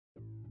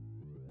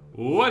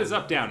What is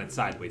up, down and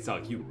sideways,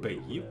 all you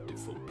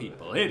beautiful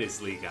people? It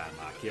is League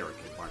Unlock. Eric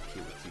and Mark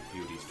here with you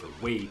beauties for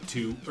way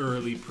too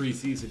early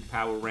preseason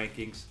power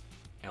rankings.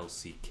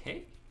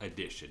 LCK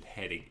edition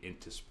heading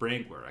into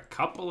spring, where a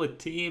couple of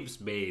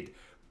teams made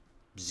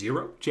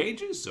 0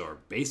 changes or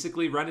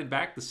basically running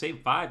back the same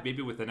 5,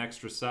 maybe with an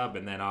extra sub,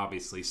 and then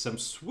obviously some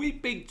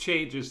sweeping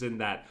changes in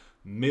that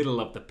middle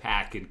of the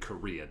pack in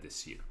Korea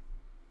this year.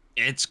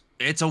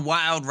 It's a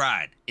wild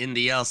ride in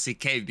the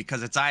LCK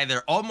because it's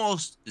either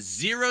almost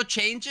 0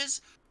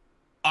 changes,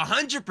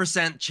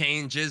 100%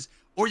 changes,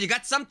 or you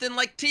got something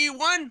like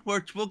T1,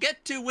 which we'll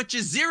get to, which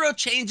is 0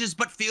 changes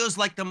but feels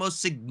like the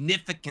most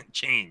significant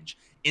change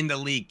in the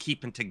league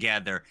keeping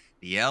together.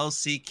 The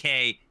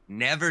LCK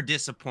never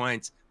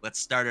disappoints. Let's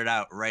start it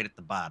out right at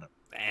the bottom.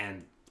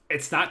 And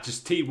it's not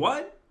just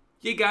T1.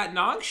 You got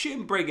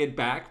Nongshim bringing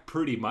back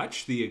pretty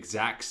much the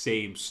exact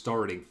same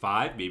starting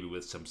 5, maybe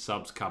with some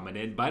subs coming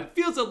in, but it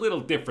feels a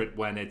little different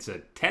when it's a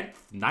 10th,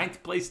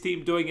 9th place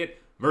team doing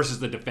it versus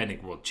the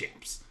defending world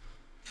champs.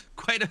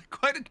 Quite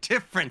a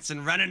difference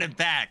in running it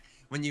back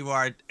when you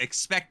are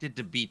expected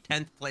to be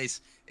 10th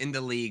place in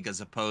the league as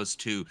opposed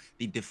to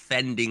the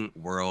defending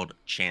world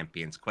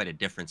champions. Quite a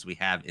difference we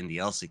have in the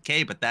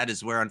LCK, but that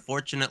is where,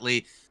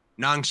 unfortunately,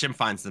 Nongshim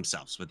finds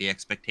themselves with the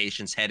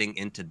expectations heading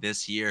into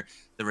this year.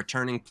 The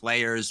returning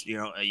players,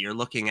 you're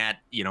looking at,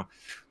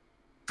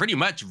 pretty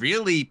much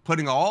really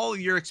putting all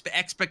your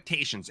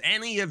expectations,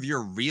 any of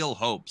your real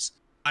hopes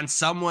on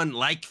someone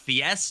like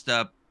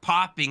Fiesta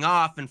popping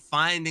off and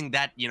finding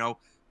that,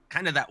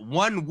 kind of that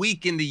 1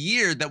 week in the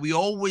year that we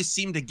always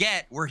seem to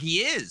get where he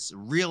is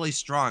really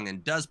strong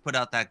and does put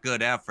out that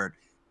good effort.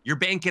 You're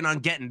banking on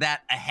getting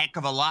that a heck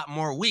of a lot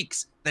more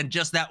weeks than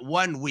just that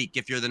 1 week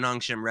if you're the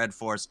Nongshim Red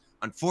Force.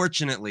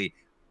 Unfortunately,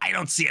 I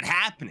don't see it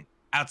happening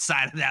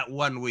outside of that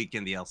 1 week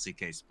in the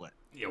LCK split.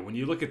 Yeah, when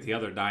you look at the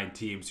other 9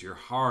 teams, you're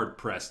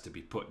hard-pressed to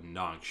be putting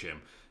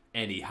Nongshim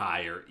any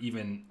higher.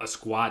 Even a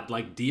squad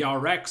like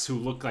DRX, who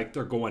look like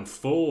they're going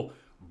full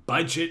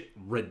budget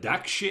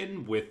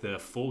reduction with a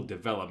full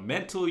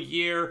developmental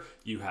year.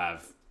 You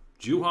have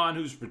Juhan,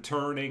 who's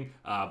returning,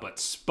 but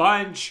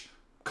Sponge,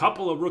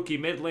 couple of rookie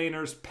mid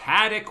laners.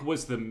 Paddock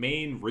was the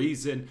main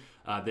reason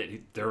that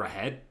they're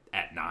ahead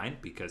at 9,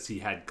 because he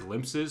had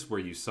glimpses where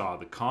you saw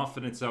the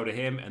confidence out of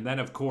him. And then,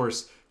 of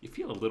course, you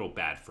feel a little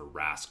bad for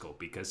Rascal,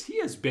 because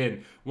he has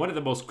been one of the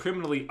most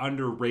criminally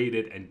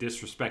underrated and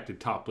disrespected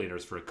top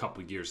laners for a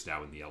couple years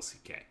now in the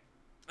LCK.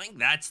 I think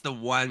that's the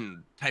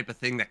one type of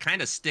thing that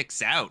kind of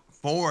sticks out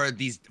for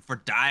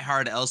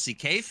diehard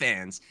LCK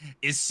fans,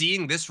 is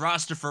seeing this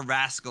roster for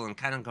Rascal and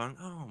kind of going,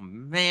 oh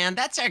man,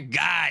 that's our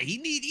guy. He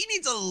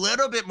needs a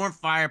little bit more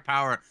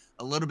firepower,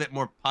 a little bit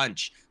more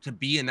punch to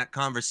be in that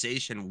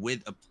conversation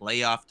with a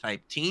playoff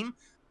type team.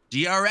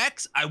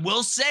 DRX, I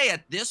will say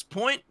at this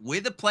point,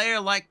 with a player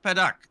like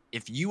Paddock,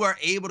 if you are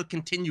able to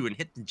continue and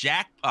hit the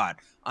jackpot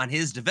on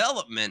his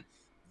development,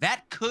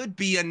 that could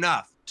be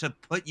enough to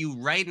put you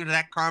right into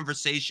that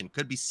conversation.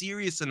 Could be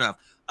serious enough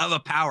of a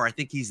power. I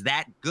think he's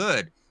that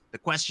good. The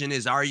question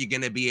is, are you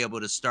going to be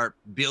able to start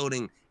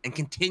building and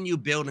continue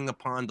building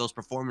upon those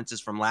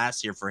performances from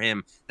last year for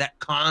him? That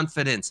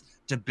confidence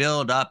to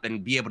build up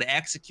and be able to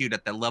execute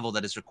at the level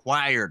that is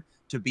required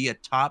to be a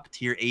top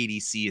tier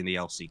ADC in the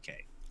LCK.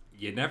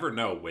 You never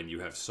know when you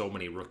have so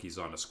many rookies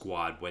on a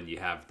squad, when you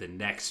have the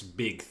next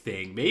big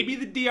thing. Maybe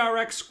the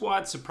DRX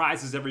squad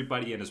surprises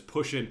everybody and is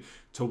pushing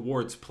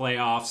towards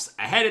playoffs.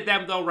 Ahead of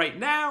them, though, right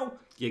now,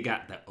 you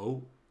got the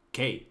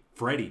OK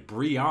Freddy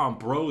Brion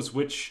Bros,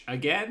 which,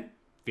 again,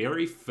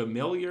 very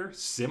familiar,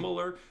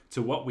 similar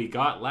to what we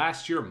got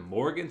last year.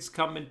 Morgan's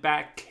coming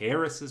back.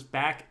 Karis is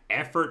back.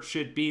 Effort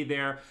should be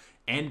there.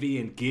 Envy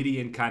and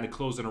Gideon kind of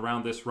closing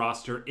around this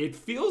roster. It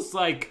feels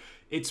like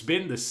it's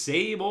been the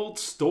same old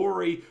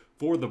story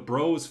for the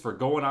Bros for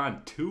going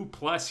on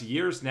 2+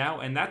 years now,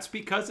 and that's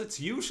because it's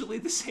usually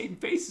the same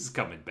faces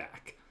coming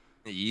back.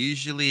 It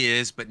usually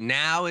is, but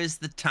now is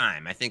the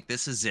time. I think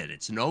this is it.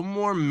 It's no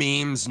more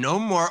memes, no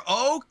more,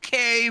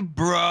 okay,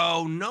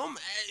 bro, no,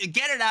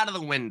 get it out of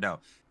the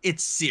window.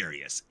 It's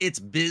serious. It's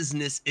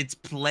business. It's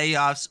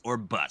playoffs or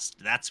bust.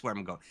 That's where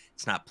I'm going.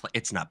 It's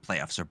not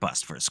playoffs or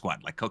bust for a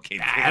squad like OK.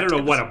 I don't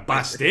know what a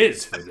bust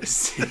is for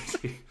this.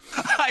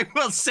 I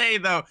will say,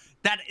 though,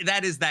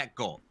 that is that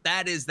goal.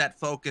 That is that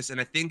focus. And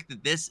I think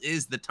that this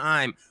is the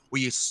time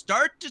where you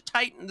start to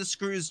tighten the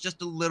screws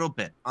just a little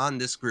bit on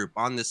this group,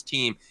 on this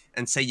team,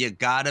 and say you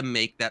got to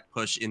make that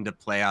push into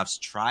playoffs.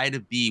 Try to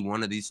be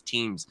one of these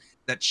teams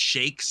that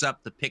shakes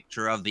up the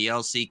picture of the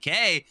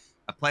LCK.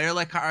 A player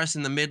like Harris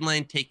in the mid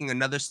lane taking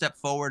another step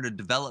forward, a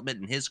development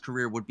in his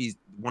career would be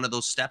one of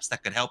those steps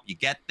that could help you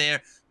get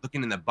there.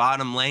 Looking in the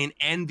bottom lane,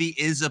 Envy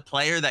is a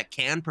player that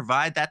can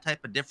provide that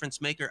type of difference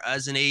maker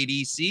as an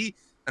ADC.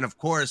 And of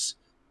course,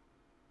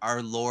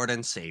 our Lord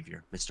and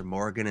Savior, Mr.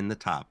 Morgan in the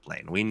top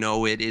lane. We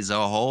know it is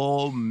a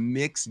whole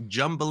mixed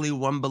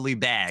jumbly-wumbly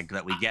bag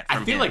that we get from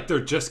him. I feel like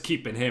they're just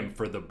keeping him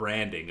for the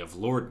branding of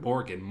Lord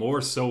Morgan more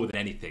so than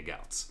anything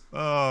else.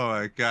 Oh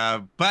my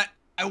God. But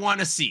I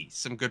want to see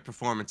some good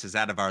performances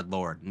out of our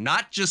Lord,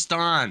 not just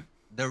on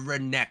the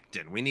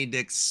Renekton. We need to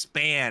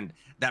expand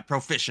that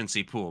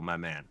proficiency pool, my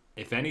man.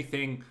 If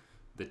anything,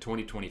 the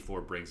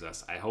 2024 brings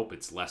us, I hope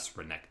it's less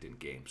Renekton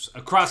games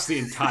across the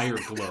entire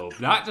globe,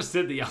 not just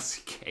in the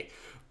LCK,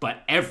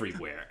 but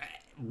everywhere.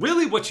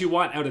 Really what you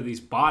want out of these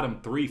bottom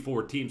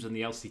 3-4 teams in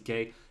the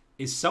LCK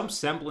is some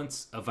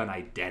semblance of an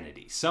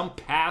identity, some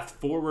path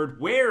forward.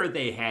 Where are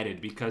they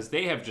headed? Because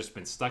they have just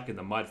been stuck in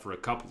the mud for a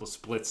couple of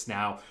splits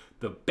now.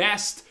 The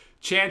best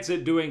chance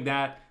at doing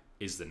that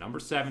is the number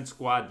 7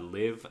 squad,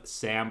 Live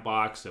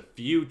Sandbox. A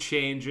few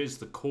changes.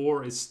 The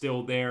core is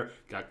still there.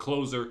 Got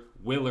Closer,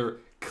 Willer,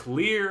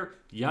 Clear,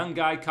 young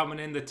guy coming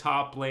in the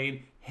top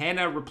lane.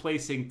 Hannah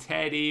replacing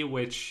Teddy,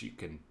 which you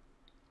can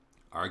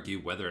argue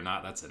whether or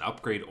not that's an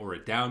upgrade or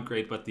a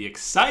downgrade. But the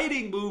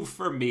exciting move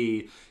for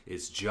me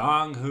is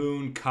Jong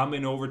Hoon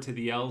coming over to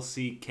the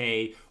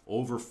LCK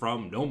over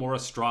from no more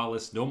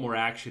Astralis, no more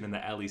action in the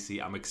LEC.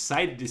 I'm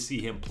excited to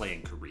see him play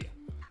in Korea.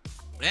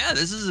 Yeah,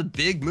 this is a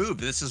big move.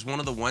 This is one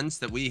of the ones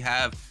that we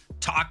have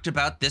talked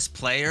about this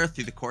player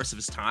through the course of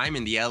his time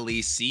in the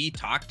LEC,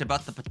 talked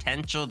about the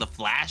potential, the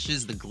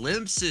flashes, the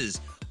glimpses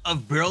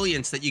of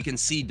brilliance that you can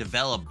see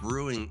develop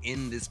brewing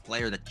in this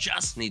player that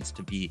just needs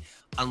to be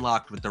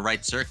unlocked with the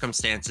right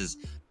circumstances.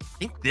 I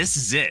think this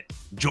is it.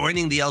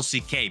 Joining the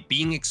LCK,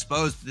 being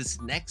exposed to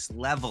this next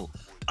level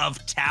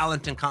of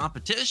talent and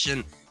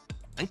competition.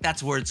 I think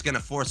that's where it's going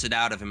to force it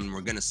out of him, and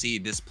we're going to see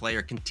this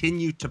player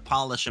continue to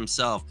polish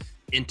himself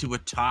into a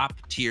top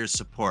tier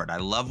support. I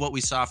love what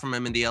we saw from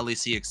him in the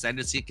LEC. Excited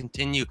to see it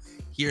continue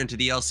here into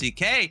the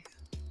LCK.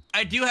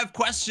 I do have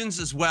questions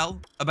as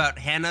well about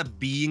Hannah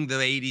being the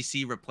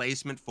ADC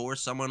replacement for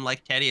someone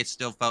like Teddy. I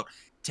still felt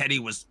Teddy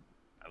was,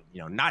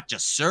 not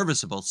just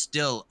serviceable,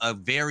 still a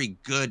very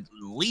good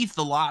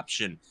lethal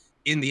option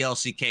in the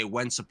LCK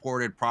when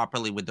supported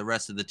properly with the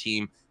rest of the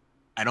team.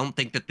 I don't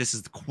think that this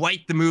is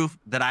quite the move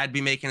that I'd be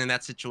making in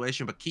that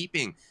situation, but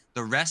keeping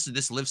the rest of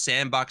this Live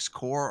Sandbox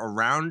core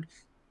around,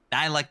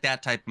 I like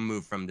that type of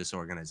move from this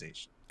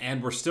organization.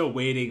 And we're still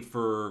waiting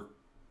for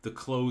the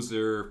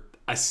Closer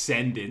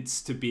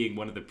ascendance to being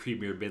one of the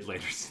premier mid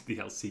laners in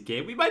the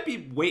LCK. We might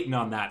be waiting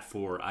on that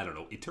for, I don't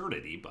know,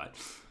 eternity, but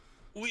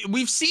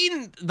we've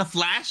seen the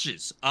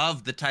flashes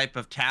of the type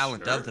of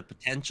talent, sure, of the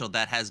potential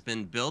that has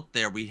been built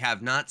there. We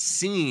have not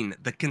seen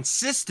the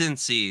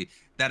consistency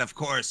that, of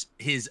course,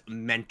 his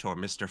mentor,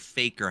 Mr.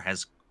 Faker,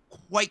 has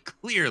quite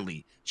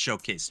clearly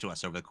showcased to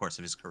us over the course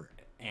of his career.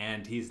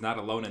 And he's not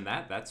alone in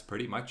that. That's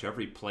pretty much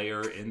every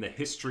player in the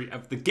history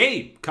of the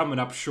game coming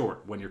up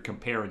short when you're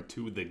comparing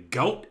to the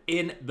GOAT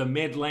in the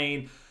mid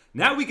lane.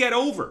 Now we get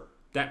over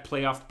that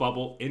playoff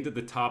bubble into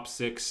the top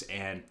 6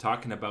 and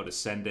talking about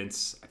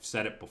ascendance. I've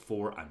said it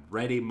before. I'm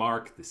ready,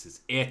 Mark. This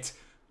is it.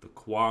 The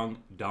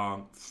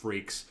Guangdong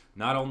Freaks.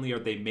 Not only are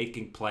they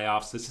making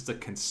playoffs, this is a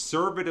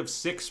conservative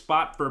 6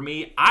 spot for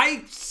me.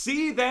 I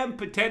see them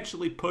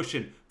potentially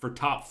pushing for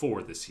top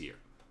 4 this year.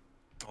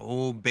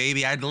 Oh,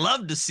 baby, I'd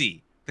love to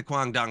see the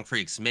Guangdong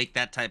Freaks make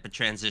that type of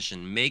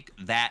transition, make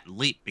that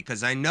leap,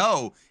 because I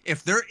know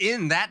if they're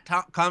in that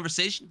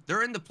conversation,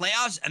 they're in the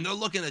playoffs and they're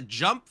looking to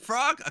jump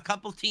frog a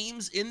couple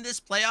teams in this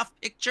playoff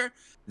picture.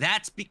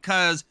 That's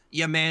because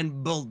your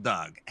man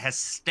Bulldog has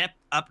stepped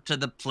up to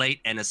the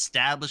plate and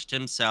established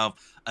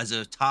himself as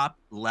a top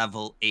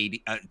level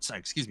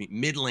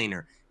mid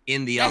laner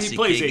in the LCK. He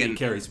plays AD,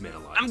 carries mid a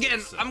lot.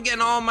 I'm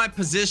getting all my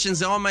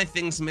positions, all my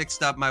things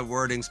mixed up, my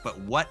wordings, but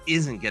what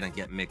isn't gonna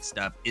get mixed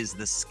up is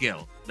the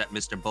skill that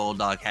Mr.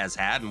 Bulldog has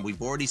had, and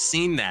we've already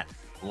seen that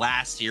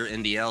last year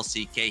in the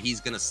LCK.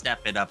 He's gonna step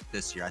it up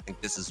this year. I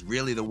think this is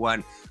really the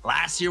one.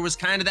 Last year was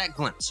kind of that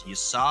glimpse. You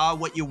saw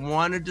what you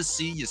wanted to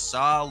see. You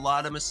saw a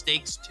lot of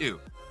mistakes too.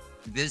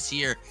 This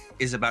year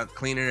is about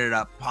cleaning it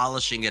up,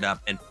 polishing it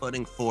up, and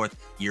putting forth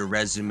your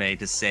resume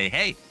to say,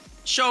 hey,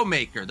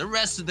 Showmaker, the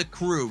rest of the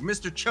crew,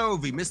 Mr.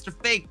 Chovy, Mr.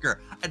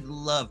 Faker, I'd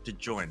love to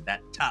join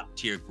that top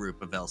tier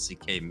group of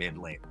LCK mid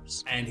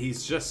laners. And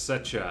he's just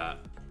such a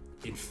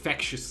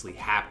infectiously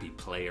happy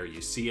player.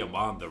 You see him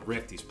on the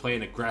Rift, he's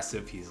playing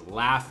aggressive, he's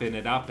laughing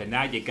it up, and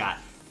now you got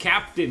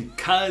Captain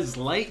Cuz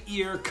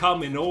Lightyear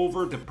coming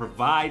over to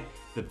provide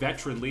the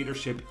veteran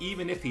leadership,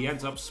 even if he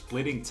ends up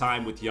splitting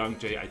time with Young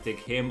Jay. I think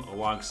him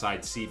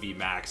alongside CB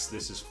Max,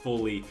 this is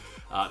fully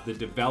the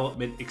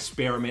development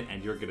experiment,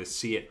 and you're going to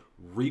see it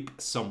reap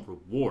some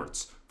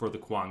rewards for the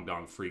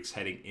Guangdong Freaks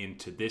heading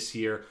into this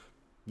year.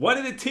 One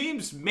of the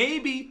teams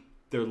maybe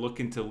they're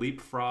looking to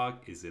leapfrog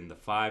is in the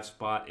 5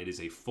 spot. It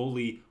is a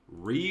fully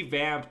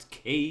revamped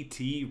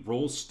KT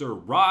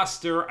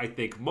roster. I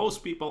think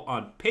most people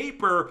on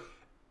paper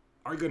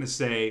are going to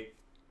say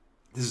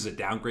this is a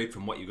downgrade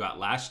from what you got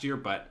last year,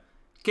 but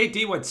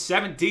KT went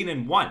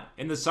 17-1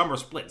 in the summer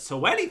split,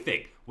 so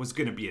anything was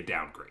going to be a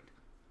downgrade.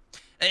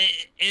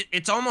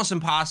 It's almost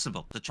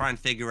impossible to try and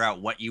figure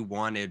out what you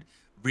wanted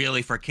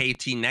really for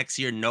KT next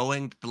year,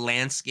 knowing the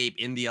landscape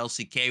in the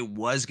LCK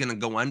was going to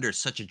go under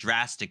such a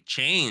drastic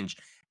change,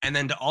 and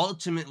then to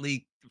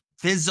ultimately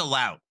fizzle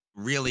out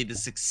really the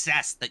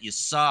success that you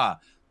saw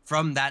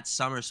from that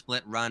summer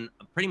split run.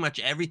 Pretty much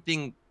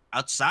everything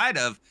outside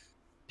of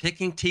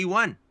picking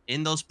T1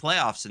 in those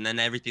playoffs, and then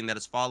everything that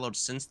has followed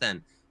since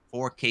then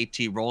for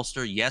KT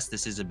Rolster. Yes,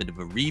 this is a bit of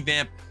a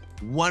revamp.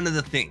 One of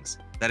the things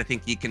that I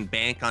think you can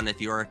bank on if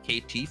you're a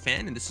KT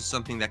fan, and this is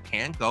something that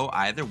can go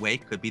either way,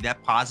 could be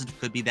that positive,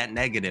 could be that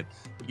negative.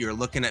 But you're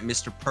looking at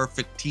Mr.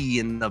 Perfect T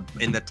in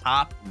the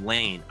top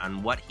lane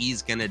on what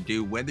he's gonna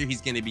do, whether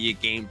he's gonna be a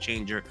game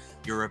changer.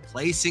 You're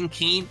replacing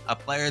Keen, a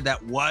player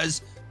that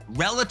was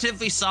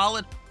relatively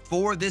solid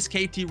for this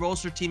KT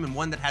Rolster team and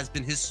one that has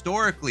been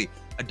historically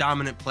a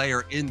dominant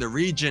player in the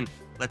region.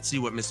 Let's see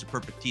what Mr.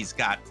 Perfect T's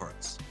got for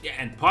us. Yeah,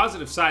 and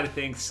positive side of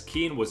things,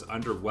 Keen was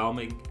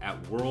underwhelming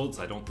at Worlds.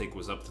 I don't think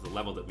was up to the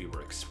level that we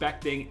were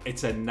expecting.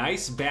 It's a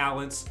nice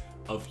balance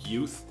of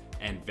youth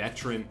and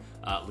veteran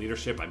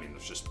leadership. I mean,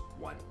 there's just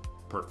one.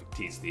 Perfect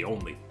T's the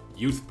only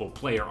youthful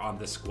player on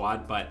the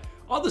squad, but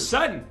all of a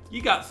sudden,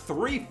 you got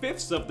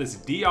 3/5 of this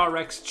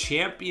DRX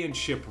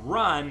championship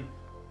run.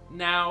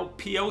 Now,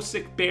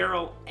 Piosik,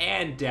 Beryl,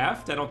 and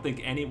Deft, I don't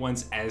think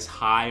anyone's as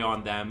high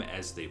on them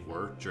as they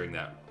were during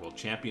that World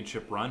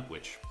Championship run,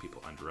 which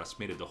people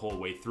underestimated the whole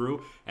way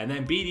through. And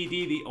then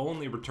BDD, the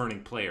only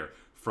returning player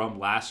from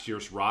last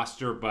year's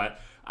roster. But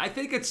I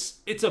think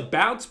it's a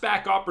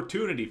bounce-back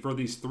opportunity for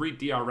these 3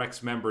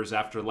 DRX members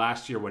after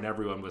last year when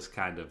everyone was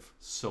kind of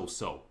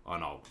so-so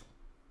on all of them.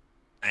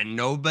 And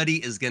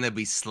nobody is going to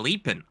be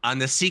sleeping on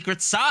the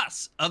secret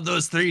sauce of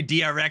those 3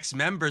 DRX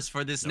members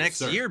for this next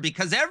year,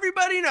 because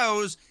everybody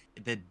knows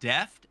the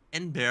Deft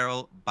and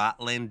Beryl bot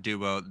lane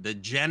duo, the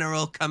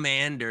general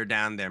commander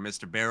down there,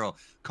 Mr. Beryl,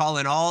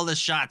 calling all the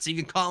shots,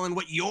 even calling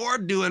what you're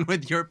doing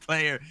with your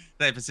player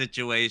type of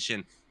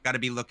situation. Got to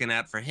be looking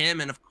out for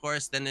him. And of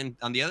course, then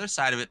on the other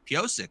side of it,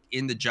 Piosik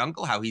in the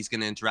jungle, how he's going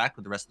to interact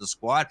with the rest of the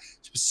squad,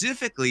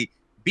 specifically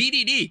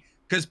BDD.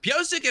 Because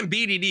Piosik and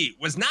BDD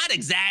was not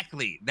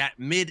exactly that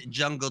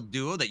mid-jungle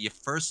duo that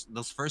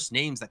those first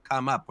names that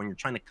come up when you're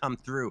trying to come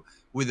through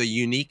with a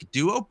unique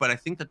duo. But I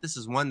think that this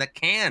is one that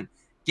can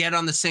get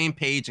on the same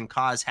page and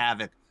cause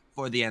havoc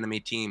for the enemy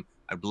team.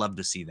 I'd love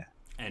to see that.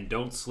 And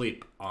don't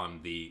sleep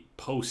on the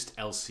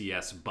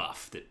post-LCS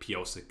buff that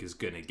Piosik is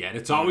going to get.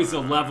 It's always a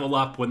level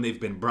up when they've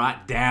been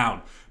brought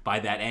down by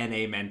that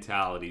NA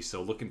mentality.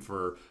 So looking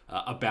for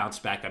a bounce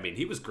back. I mean,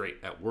 he was great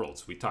at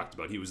Worlds. We talked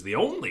about he was the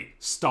only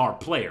star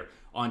player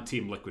on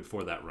Team Liquid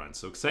for that run.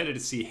 So excited to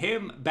see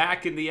him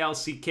back in the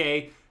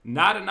LCK.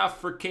 Not enough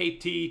for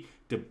KT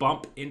to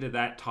bump into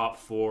that top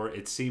 4.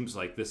 It seems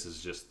like this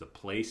is just the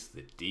place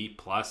that D+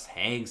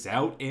 hangs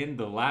out in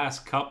the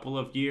last couple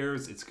of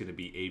years. It's going to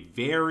be a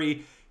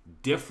very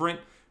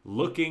different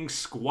looking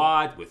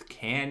squad with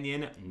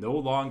Canyon no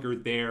longer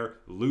there.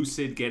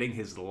 Lucid getting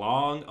his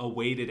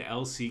long-awaited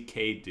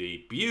LCK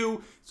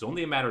debut. It's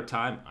only a matter of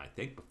time, I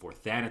think, before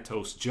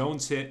Thanatos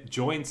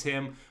joins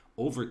him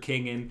over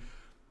Kingen.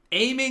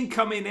 Aiming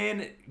coming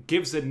in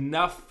gives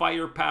enough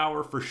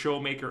firepower for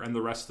Showmaker and the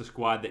rest of the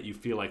squad that you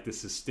feel like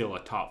this is still a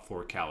top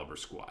 4 caliber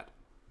squad.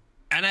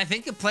 And I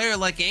think a player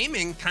like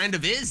Aiming kind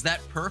of is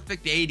that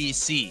perfect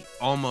ADC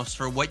almost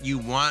for what you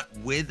want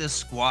with a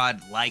squad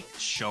like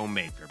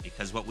Showmaker,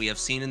 because what we have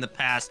seen in the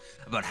past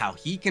about how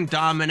he can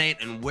dominate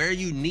and where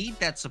you need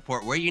that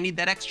support, where you need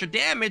that extra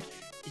damage,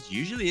 is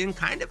usually in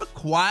kind of a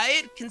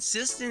quiet,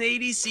 consistent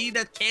ADC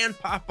that can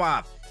pop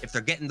off. If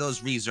they're getting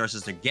those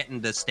resources, they're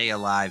getting to stay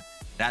alive.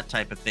 That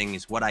type of thing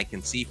is what I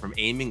can see from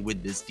Aiming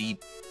with this D+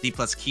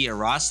 Kia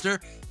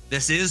roster.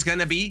 This is going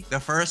to be the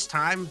first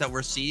time that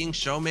we're seeing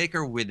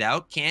Showmaker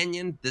without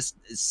Canyon, this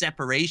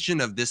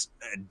separation of this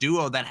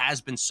duo that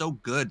has been so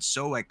good,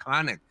 so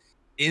iconic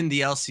in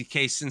the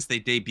LCK since they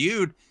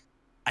debuted.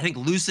 I think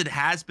Lucid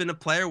has been a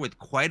player with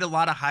quite a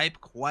lot of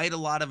hype, quite a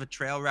lot of a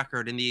trail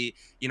record in the,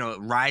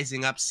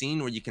 rising up scene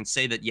where you can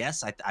say that,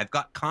 yes, I've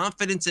got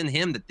confidence in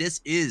him that this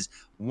is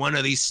one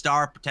of these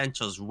star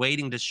potentials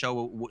waiting to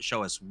show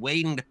us,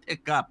 waiting to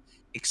pick up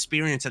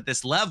experience at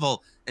this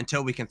level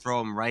until we can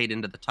throw him right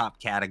into the top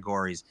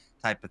categories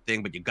type of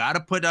thing. But you got to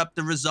put up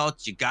the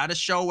results. You got to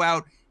show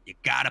out. You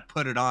got to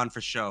put it on for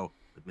show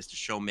with Mr.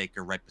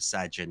 Showmaker right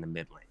beside you in the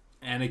mid lane.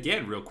 And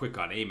again, real quick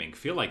on Aiming,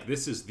 feel like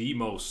this is the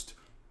most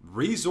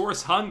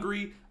resource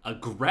hungry,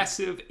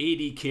 aggressive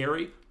AD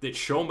carry that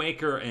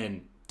Showmaker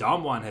and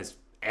Damwon has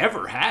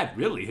ever had,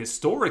 really.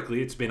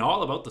 Historically, it's been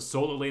all about the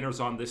solo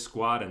laners on this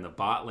squad, and the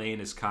bot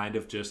lane is kind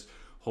of just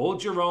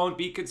hold your own,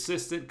 be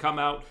consistent, come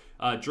out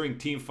during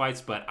team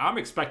fights. But I'm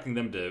expecting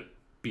them to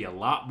be a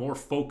lot more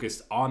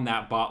focused on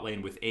that bot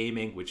lane with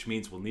Aiming, which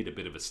means we'll need a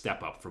bit of a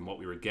step up from what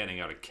we were getting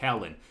out of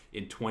Kellen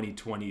in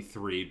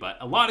 2023. But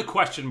a lot of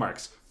question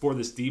marks for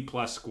this D+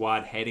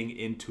 squad heading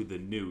into the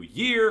new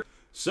year.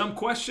 Some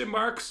question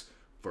marks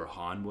for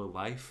Hanwha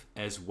Life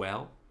as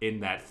well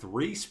in that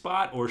 3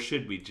 spot, or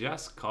should we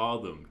just call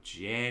them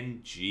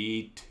Gen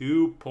G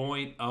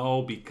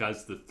 2.0,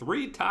 because the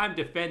 3-time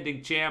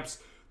defending champs,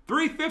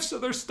 3/5 of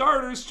their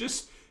starters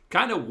just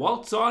kind of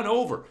waltz on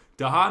over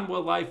to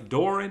Hanwha Life,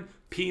 Doran,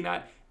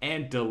 Peanut,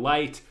 and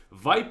Delight.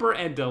 Viper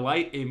and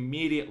Delight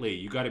immediately.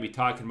 You got to be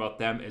talking about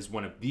them as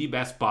one of the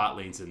best bot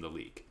lanes in the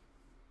league.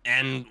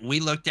 And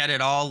we looked at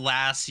it all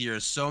last year,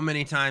 so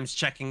many times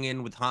checking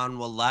in with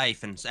Hanwha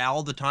Life, and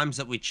all the times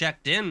that we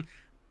checked in,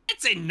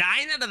 I'd say 9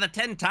 out of the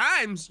 10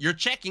 times you're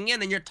checking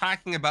in and you're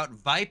talking about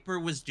Viper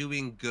was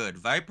doing good.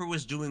 Viper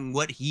was doing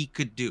what he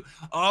could do.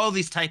 All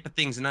these type of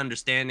things and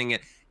understanding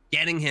it,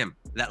 getting him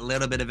that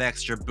little bit of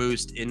extra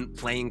boost in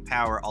playing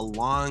power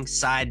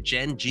alongside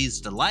Gen G's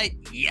Delight.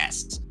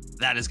 Yes,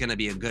 that is going to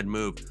be a good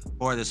move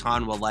for this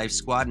Hanwha Life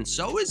squad. And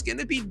so is going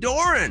to be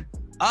Doran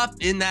up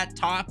in that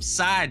top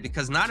side,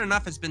 because not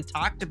enough has been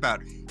talked about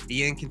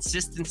the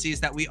inconsistencies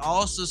that we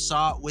also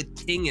saw with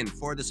Kingen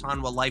for this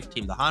Hanwha Life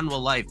team. The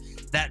Hanwha Life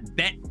that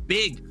bet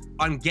big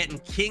on getting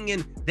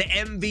Kingen the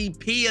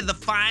MVP of the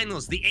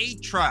finals, the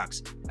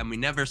Aatrox, and we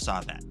never saw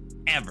that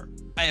ever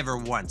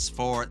once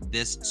for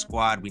this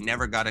squad. We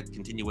never got a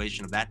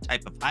continuation of that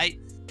type of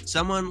height.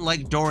 Someone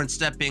like Doran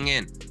stepping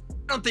in,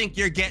 I don't think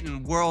you're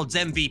getting World's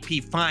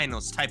MVP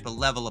finals type of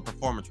level of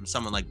performance from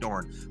someone like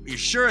Doran, but you're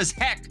sure as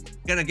heck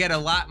gonna get a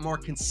lot more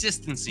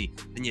consistency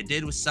than you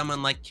did with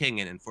someone like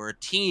Kingen. And for a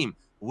team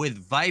with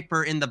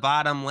Viper in the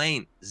bottom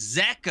lane,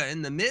 Zeka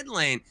in the mid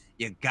lane,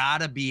 you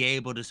gotta be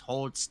able to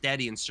hold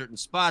steady in certain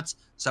spots.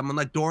 Someone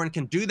like Doran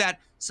can do that.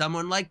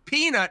 Someone like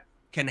Peanut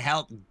can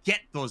help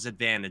get those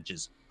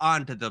advantages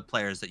onto the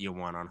players that you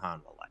want on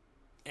Hanwha Life.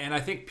 And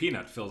I think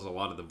Peanut fills a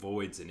lot of the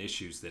voids and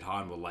issues that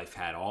Hanwha Life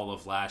had all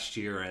of last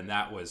year, and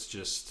that was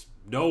just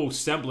no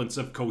semblance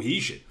of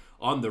cohesion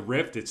on the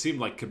Rift. It seemed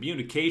like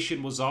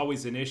communication was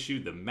always an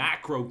issue. The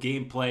macro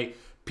gameplay,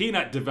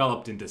 Peanut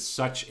developed into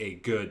such a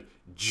good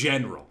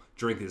general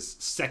during his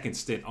second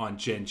stint on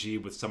Gen G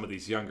with some of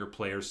these younger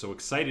players, so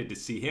excited to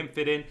see him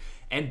fit in.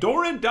 And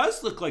Doran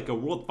does look like a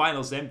World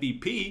Finals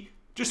MVP,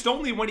 just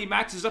only when he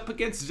matches up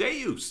against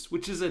Zeus,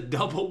 which is a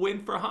double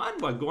win for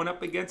Hanwha, going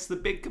up against the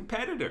big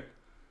competitor.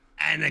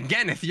 And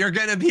again, if you're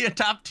going to be a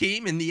top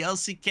team in the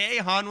LCK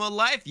Hanwha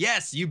Life,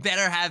 yes, you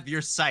better have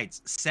your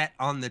sights set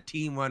on the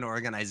T1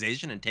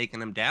 organization and taking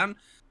them down.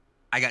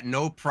 I got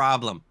no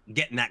problem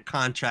getting that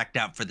contract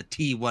out for the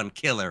T1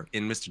 killer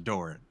in Mr.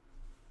 Doran.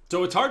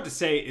 So it's hard to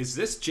say, is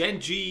this Gen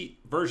G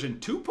version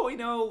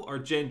 2.0 or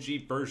Gen G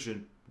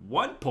version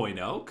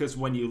 1.0? Because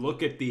when you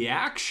look at the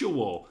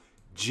actual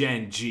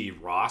Gen G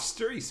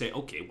roster, you say,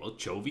 okay, well,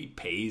 Chovy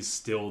Pay's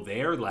still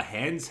there.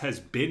 Lehens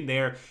has been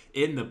there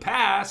in the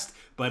past,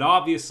 but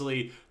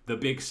obviously the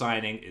big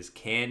signing is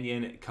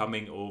Canyon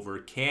coming over.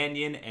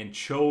 Canyon and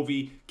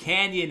Chovy,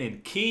 Canyon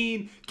and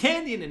Keen,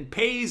 Canyon and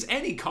Pays.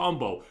 Any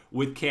combo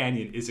with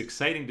Canyon is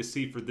exciting to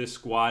see for this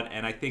squad,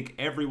 and I think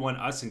everyone,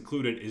 us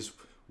included, is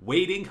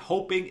waiting,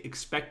 hoping,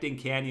 expecting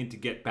Canyon to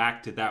get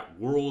back to that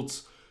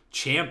world's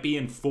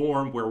champion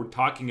form where we're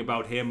talking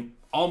about him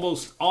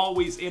almost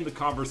always in the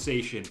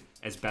conversation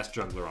as best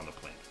jungler on the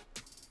planet.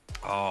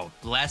 Oh,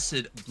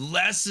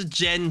 blessed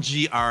Gen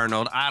G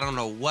Arnold. I don't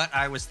know what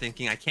I was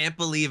thinking. I can't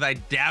believe I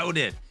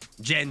doubted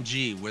Gen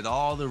G with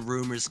all the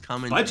rumors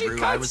coming through.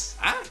 Cuts?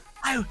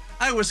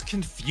 I was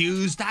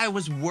confused. I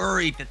was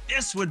worried that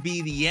this would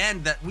be the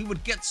end, that we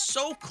would get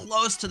so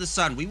close to the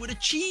sun. We would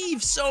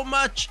achieve so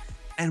much,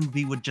 and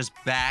we would just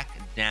back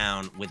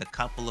down with a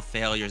couple of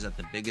failures at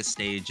the biggest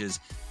stages.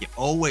 You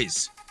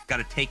always got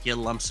to take your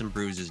lumps and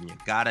bruises, and you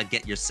got to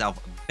get yourself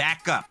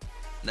back up.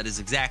 That is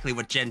exactly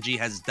what Gen G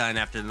has done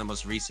after the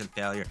most recent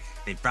failure.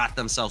 They brought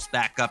themselves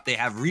back up. They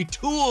have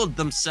retooled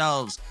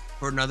themselves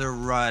for another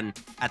run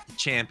at the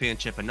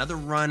championship, another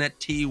run at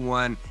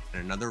T1,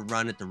 and another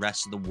run at the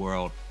rest of the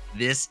world.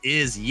 This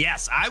is,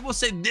 yes, I will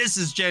say this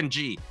is Gen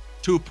G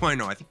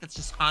 2.0. I think that's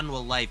just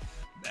Hanwha Life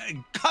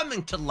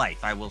coming to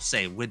life, I will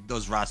say, with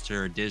those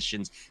roster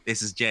additions.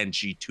 This is Gen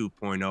G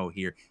 2.0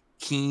 here.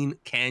 Keen,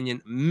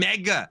 Canyon,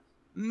 mega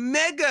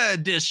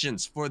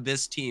additions for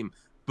this team,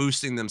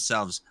 boosting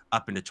themselves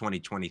up into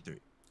 2023.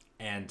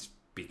 And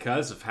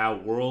because of how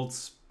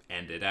Worlds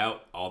ended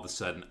out, all of a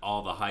sudden,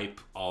 all the hype,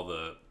 all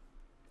the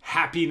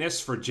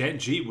happiness for Gen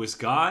G was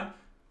gone.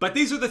 But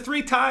these are the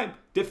 3-time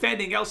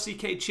defending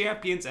LCK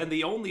champions and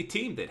the only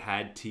team that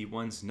had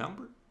T1's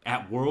number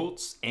at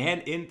Worlds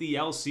and in the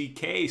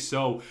LCK.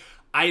 So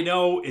I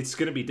know it's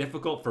going to be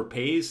difficult for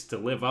Pays to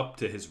live up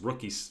to his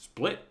rookie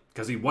split,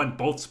 because he won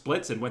both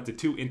splits and went to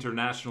 2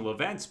 international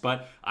events.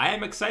 But I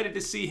am excited to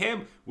see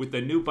him with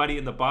the new buddy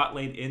in the bot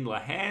lane in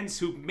Lehens,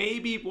 who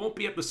maybe won't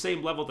be at the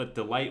same level that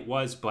Delight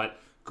was, but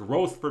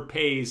growth for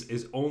Pays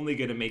is only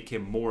going to make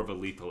him more of a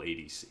lethal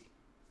ADC.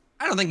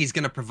 I don't think he's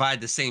going to provide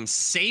the same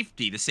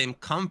safety, the same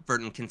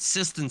comfort and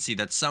consistency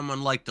that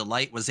someone like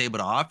Delight was able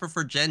to offer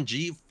for Gen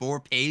G, for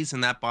Pays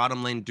in that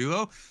bottom lane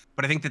duo.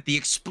 But I think that the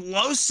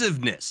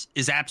explosiveness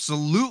is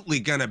absolutely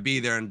going to be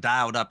there and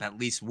dialed up at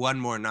least one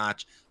more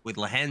notch with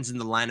Lehens in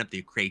the lineup.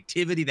 The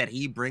creativity that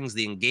he brings,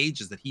 the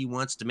engages that he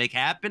wants to make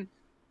happen,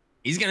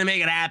 he's going to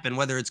make it happen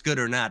whether it's good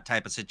or not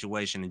type of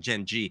situation. And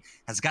Gen G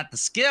has got the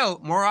skill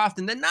more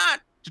often than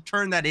not to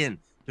turn that in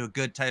to a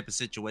good type of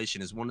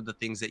situation is one of the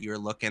things that you're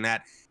looking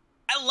at.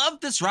 I love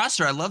this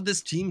roster. I love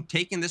this team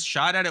taking this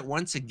shot at it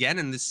once again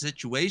in this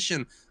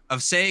situation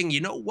of saying,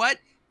 you know what?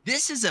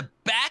 This is a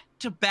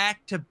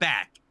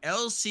back-to-back-to-back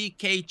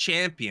LCK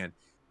champion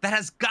that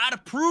has got to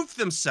prove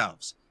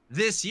themselves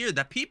this year,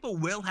 that people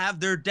will have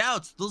their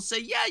doubts. They'll say,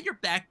 yeah, you're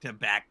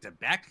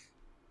back-to-back-to-back.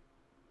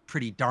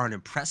 pretty darn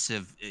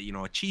impressive,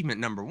 achievement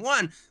number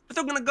one, but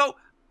they're going to go,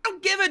 I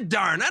don't give a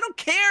darn. I don't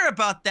care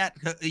about that,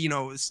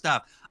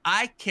 stuff.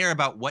 I care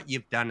about what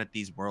you've done at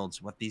these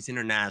worlds, what these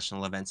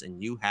international events,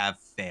 and you have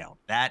failed.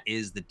 That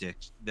is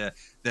the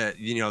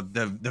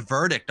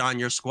verdict on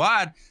your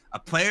squad. A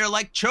player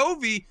like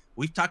Chovy,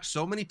 we've talked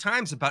so many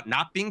times about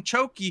not being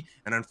choky,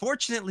 and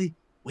unfortunately,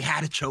 we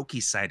had a choky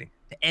sighting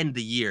to end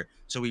the year.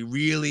 So we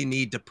really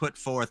need to put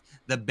forth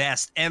the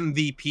best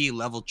MVP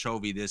level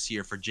Chovy this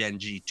year for Gen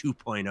G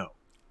 2.0.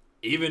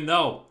 Even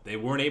though they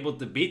weren't able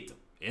to beat them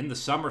in the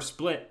summer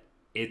split,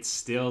 it's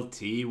still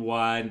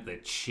T1, the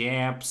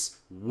champs,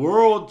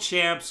 world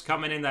champs,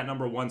 coming in that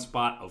number one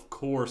spot, of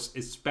course,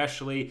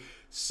 especially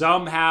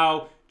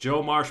somehow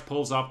Joe Marsh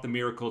pulls off the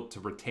miracle to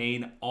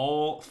retain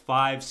all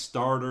 5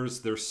 starters,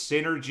 their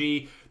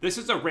synergy. This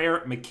is a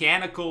rare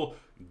mechanical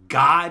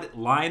god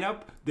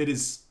lineup that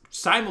is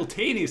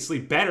simultaneously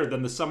better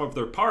than the sum of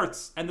their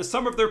parts, and the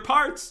sum of their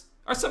parts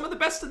are some of the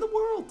best in the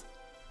world.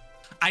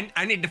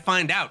 I need to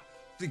find out.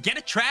 Get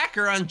a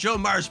tracker on Joe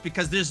Marsh,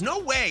 because there's no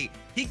way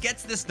he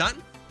gets this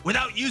done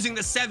without using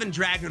the 7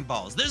 Dragon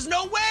Balls. There's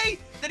no way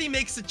that he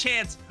makes a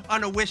chance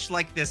on a wish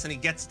like this and he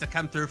gets to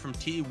come through from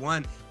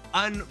T1.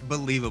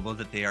 Unbelievable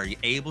that they are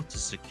able to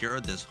secure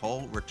this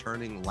whole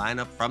returning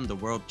lineup from the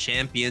World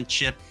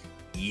Championship.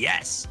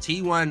 Yes,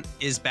 T1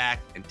 is back,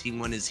 and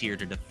T1 is here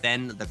to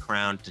defend the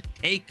crown, to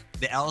take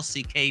the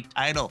LCK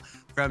title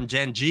from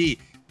Gen G.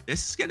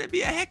 This is going to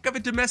be a heck of a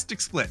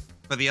domestic split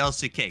for the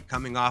LCK,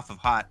 coming off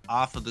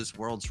of this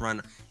Worlds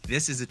run.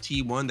 This is a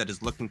T1 that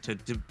is looking to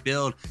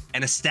build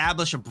and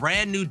establish a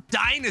brand new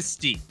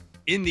dynasty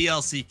in the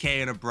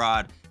LCK and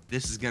abroad.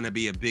 This is going to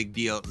be a big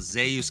deal.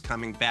 Zeus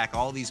coming back,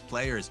 all these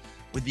players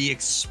with the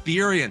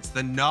experience,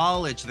 the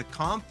knowledge, the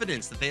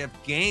confidence that they have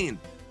gained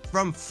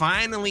from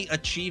finally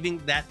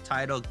achieving that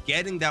title,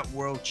 getting that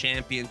world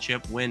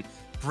championship win,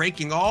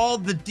 breaking all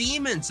the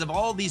demons of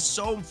all these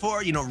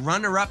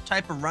runner-up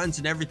type of runs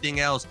and everything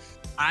else.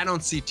 I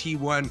don't see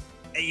T1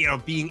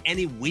 being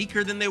any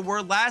weaker than they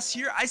were last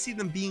year. I see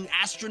them being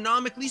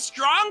astronomically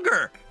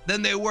stronger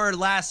than they were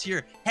last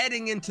year,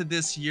 heading into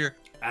this year.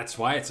 That's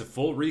why it's a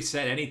full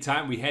reset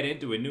anytime we head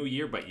into a new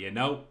year. But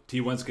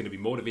T1's going to be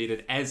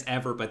motivated as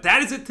ever. But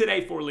that is it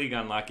today for League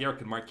Unlock. Eric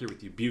and Mark here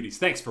with you beauties.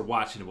 Thanks for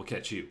watching, and we'll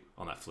catch you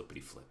on that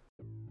flippity flip.